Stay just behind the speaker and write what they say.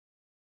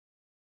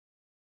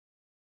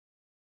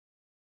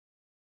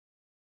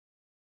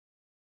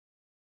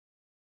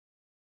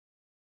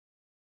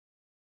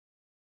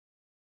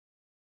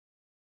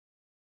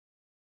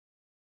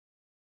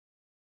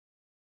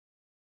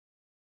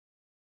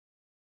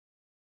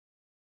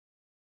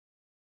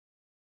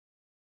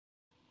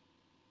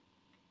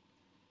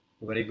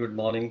Very good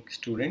morning,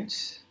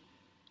 students.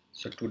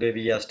 So today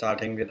we are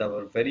starting with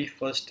our very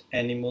first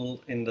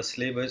animal in the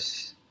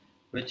syllabus,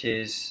 which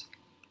is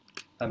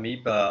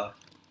Amoeba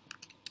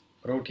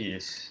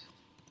proteus.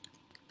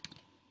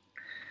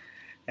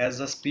 As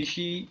the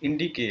species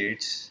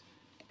indicates,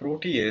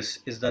 proteus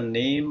is the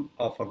name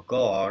of a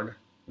god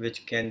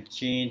which can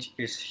change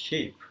its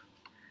shape.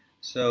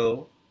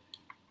 So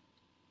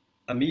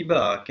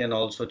amoeba can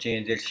also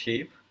change its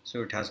shape,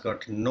 so it has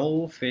got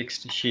no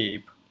fixed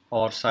shape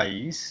or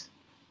size.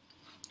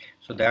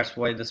 So that's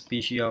why the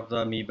species of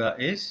the amoeba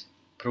is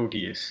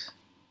proteus.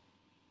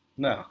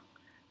 Now,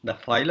 the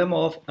phylum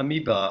of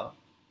amoeba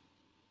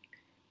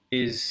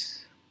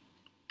is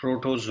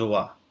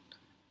protozoa.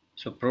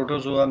 So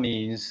protozoa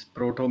means,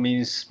 proto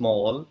means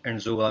small and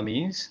zoa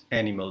means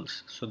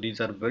animals. So these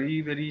are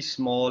very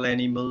small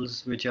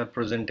animals which are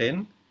present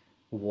in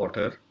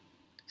water,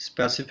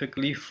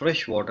 specifically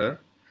fresh water,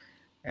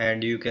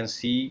 and you can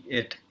see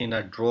it in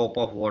a drop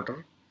of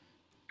water.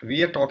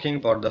 We are talking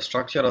about the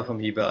structure of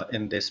amoeba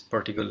in this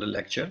particular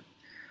lecture.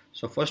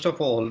 So first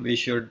of all, we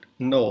should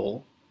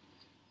know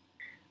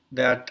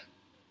that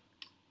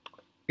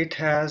it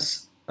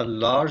has a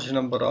large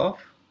number of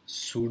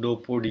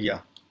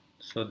pseudopodia.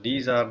 So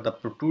these are the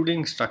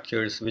protruding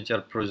structures which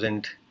are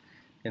present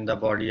in the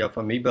body of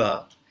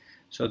amoeba.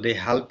 So they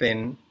help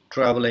in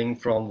traveling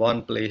from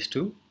one place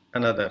to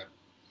another.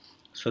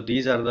 So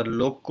these are the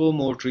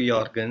locomotory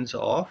organs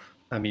of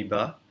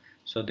amoeba.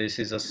 So this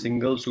is a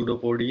single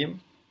pseudopodium.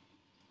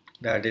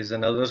 That is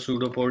another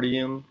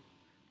pseudopodium.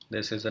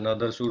 This is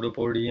another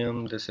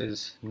pseudopodium. This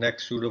is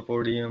next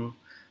pseudopodium.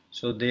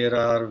 So there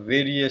are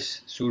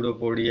various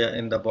pseudopodia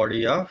in the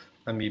body of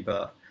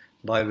amoeba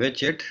by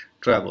which it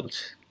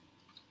travels.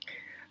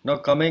 Now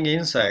coming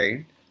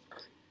inside,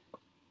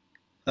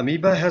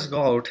 amoeba has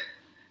got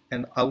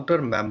an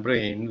outer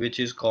membrane which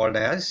is called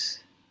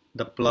as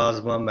the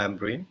plasma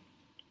membrane.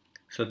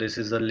 So this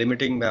is the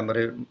limiting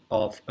membrane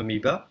of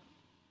amoeba.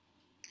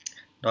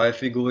 Now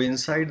if we go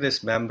inside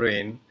this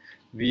membrane,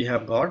 we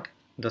have got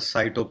the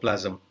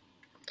cytoplasm.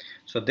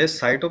 So this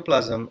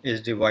cytoplasm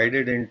is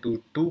divided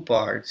into two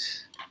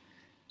parts.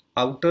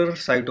 Outer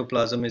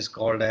cytoplasm is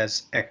called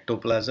as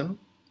ectoplasm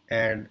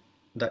and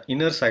the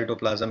inner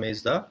cytoplasm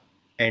is the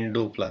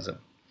endoplasm.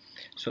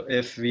 So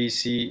if we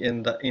see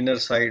in the inner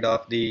side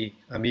of the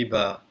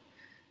amoeba,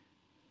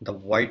 the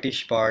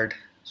whitish part,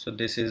 so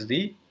this is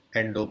the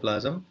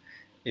endoplasm.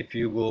 If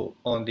you go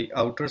on the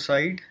outer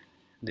side,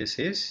 this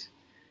is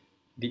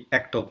the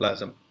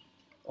ectoplasm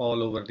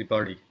all over the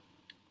body.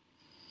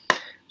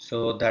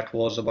 So that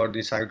was about the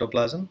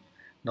cytoplasm.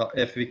 Now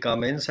if we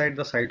come inside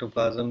the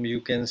cytoplasm, you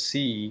can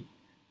see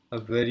a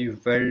very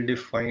well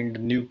defined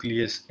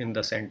nucleus in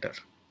the center.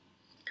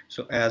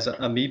 So as an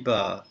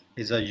amoeba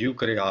is a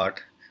eukaryote,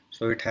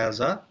 so it has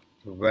a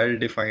well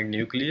defined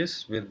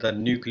nucleus with the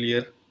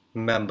nuclear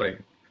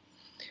membrane.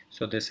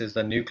 So this is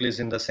the nucleus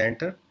in the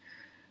center.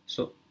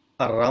 So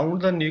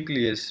around the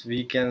nucleus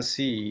we can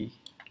see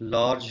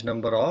large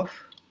number of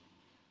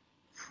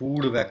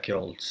food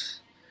vacuoles.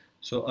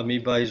 So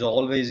amoeba is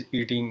always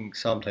eating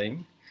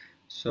something.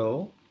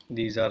 So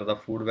these are the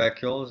food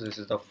vacuoles. This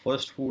is the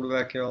first food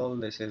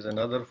vacuole. This is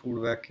another food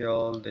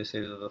vacuole. This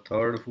is the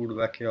third food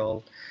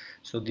vacuole.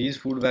 So these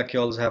food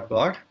vacuoles have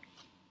got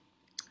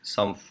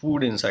some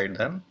food inside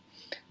them.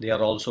 They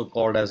are also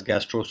called as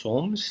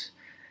gastrosomes,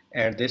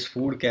 and this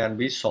food can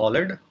be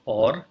solid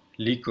or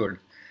liquid.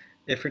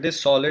 If it is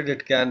solid,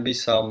 it can be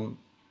some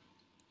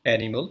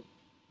animal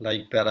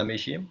like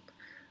paramecium.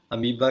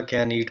 Amoeba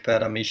can eat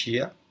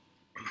paramecia.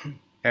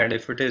 And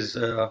if it is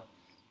a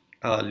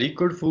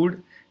liquid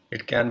food,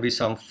 it can be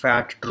some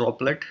fat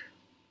droplet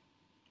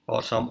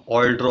or some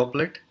oil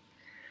droplet.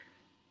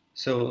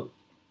 So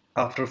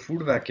after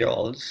food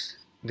vacuoles,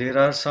 there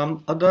are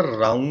some other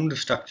round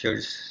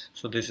structures.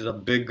 So this is a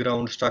big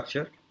round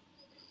structure.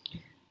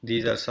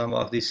 These are some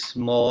of the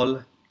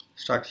small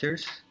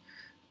structures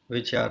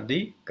which are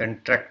the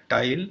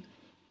contractile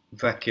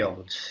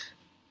vacuoles.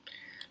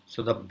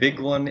 So the big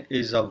one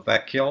is a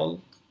vacuole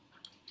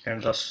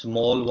and the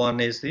small one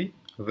is the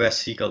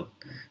vesicle.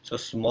 So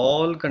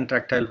small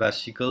contractile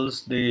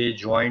vesicles, they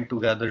join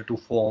together to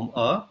form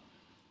a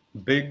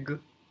big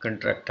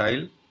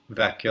contractile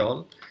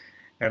vacuole,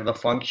 and the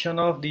function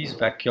of these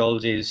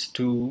vacuoles is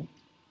to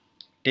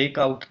take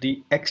out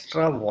the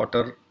extra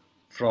water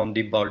from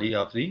the body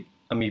of the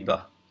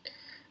amoeba.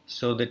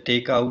 So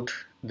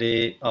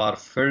they are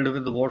filled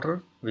with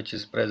water which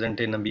is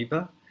present in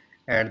amoeba,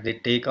 and they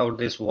take out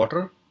this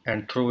water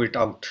and throw it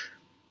out.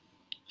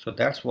 So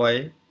that's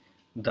why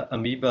the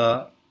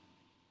amoeba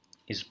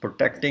is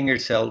protecting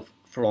itself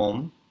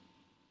from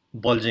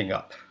bulging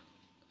up.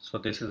 So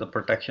this is a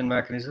protection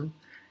mechanism,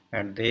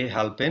 and they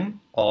help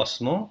in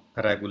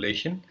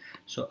osmoregulation.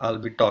 So I'll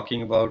be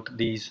talking about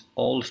these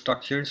all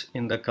structures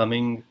in the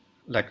coming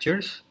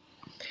lectures.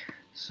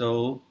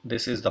 So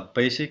this is the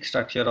basic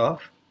structure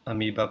of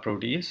amoeba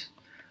proteus.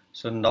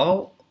 So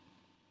now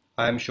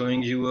I am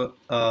showing you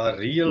a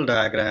real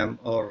diagram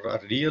or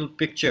a real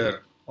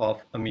picture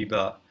of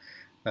amoeba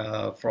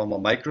from a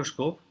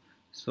microscope.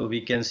 So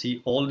we can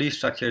see all these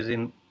structures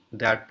in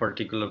that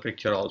particular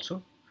picture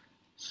also.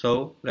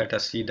 So let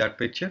us see that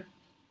picture.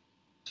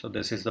 So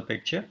this is the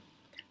picture.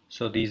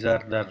 So these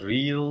are the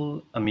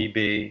real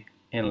amoebae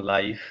in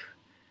life,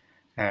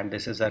 and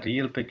this is a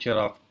real picture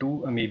of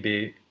two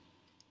amoebae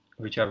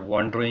which are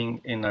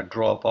wandering in a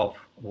drop of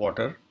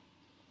water.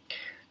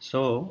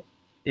 So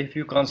if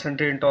you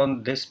concentrate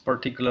on this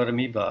particular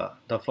amoeba,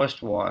 the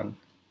first one,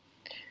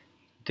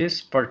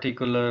 this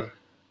particular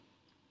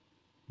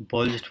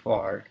bulged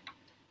part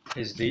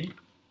is this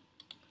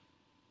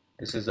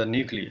is the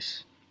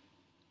nucleus,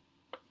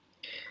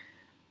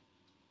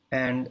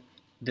 and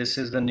this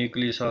is the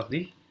nucleus of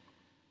the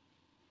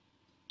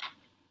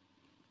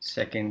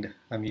second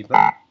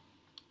amoeba.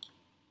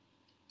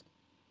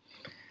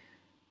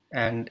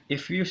 And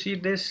if you see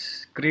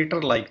this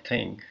crater like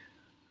thing,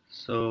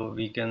 so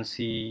we can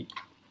see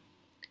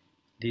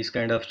these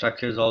kind of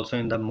structures also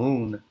in the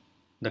moon,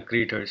 the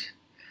craters.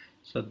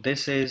 So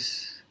this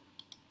is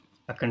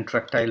a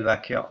contractile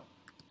vacuole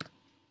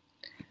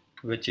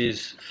which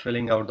is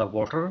filling out the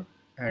water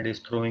and is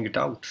throwing it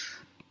out.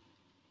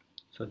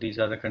 So these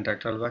are the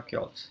contractile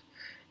vacuoles.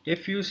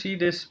 If you see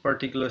this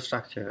particular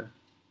structure,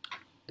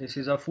 this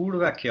is a food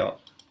vacuole.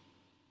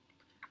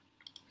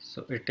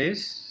 So it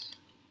is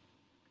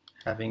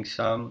having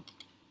some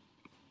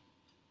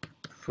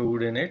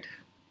food in it.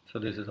 So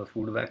this is a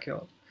food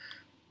vacuole.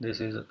 This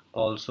is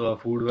also a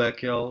food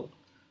vacuole.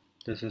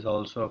 This is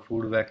also a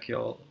food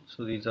vacuole.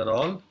 So these are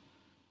all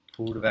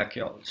food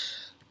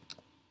vacuoles.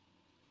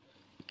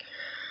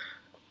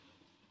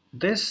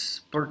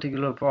 This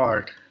particular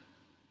part,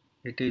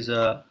 it is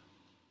a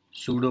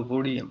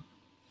pseudopodium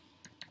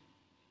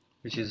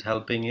which is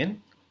helping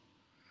in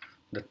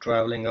the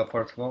traveling of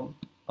earthworm,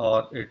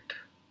 or it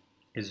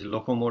is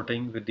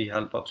locomoting with the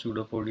help of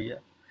pseudopodia.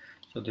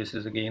 So this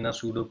is again a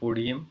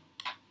pseudopodium,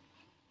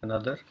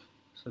 another.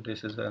 So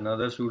this is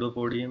another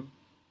pseudopodium.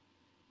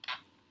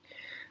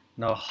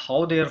 Now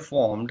how they are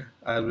formed,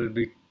 I will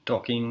be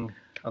talking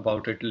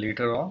about it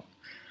later on,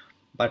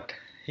 but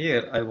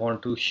here I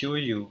want to show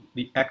you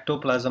the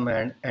ectoplasm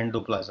and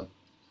endoplasm.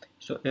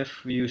 So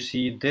if you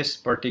see this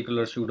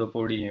particular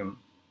pseudopodium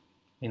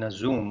in a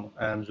zoom,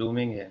 I am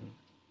zooming in.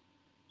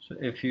 So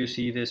if you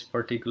see this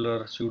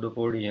particular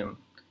pseudopodium,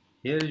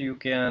 here you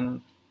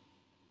can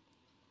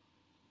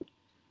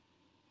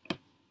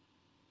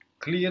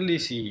clearly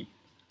see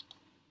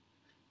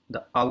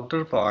the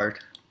outer part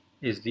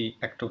is the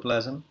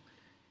ectoplasm,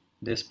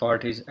 this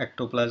part is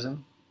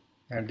ectoplasm,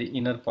 and the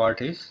inner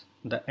part is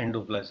the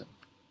endoplasm.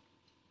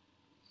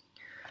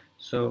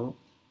 So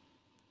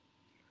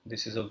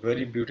this is a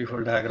very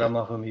beautiful diagram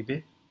of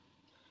amoeba.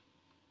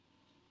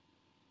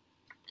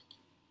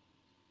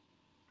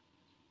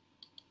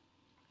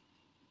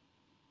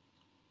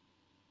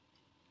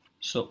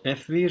 So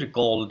if we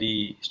recall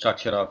the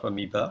structure of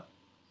amoeba,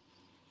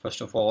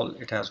 first of all,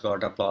 it has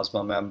got a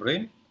plasma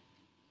membrane,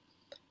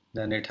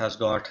 then it has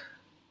got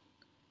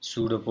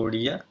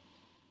pseudopodia,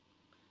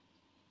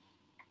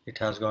 it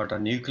has got a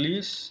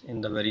nucleus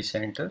in the very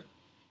center,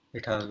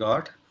 it has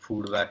got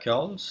food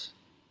vacuoles,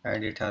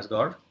 and it has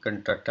got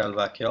contractile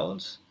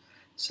vacuoles.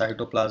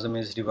 Cytoplasm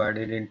is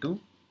divided into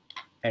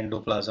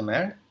endoplasm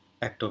and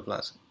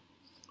ectoplasm.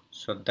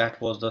 So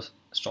that was the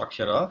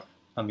structure of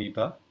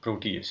amoeba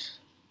proteus.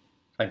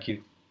 Thank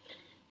you.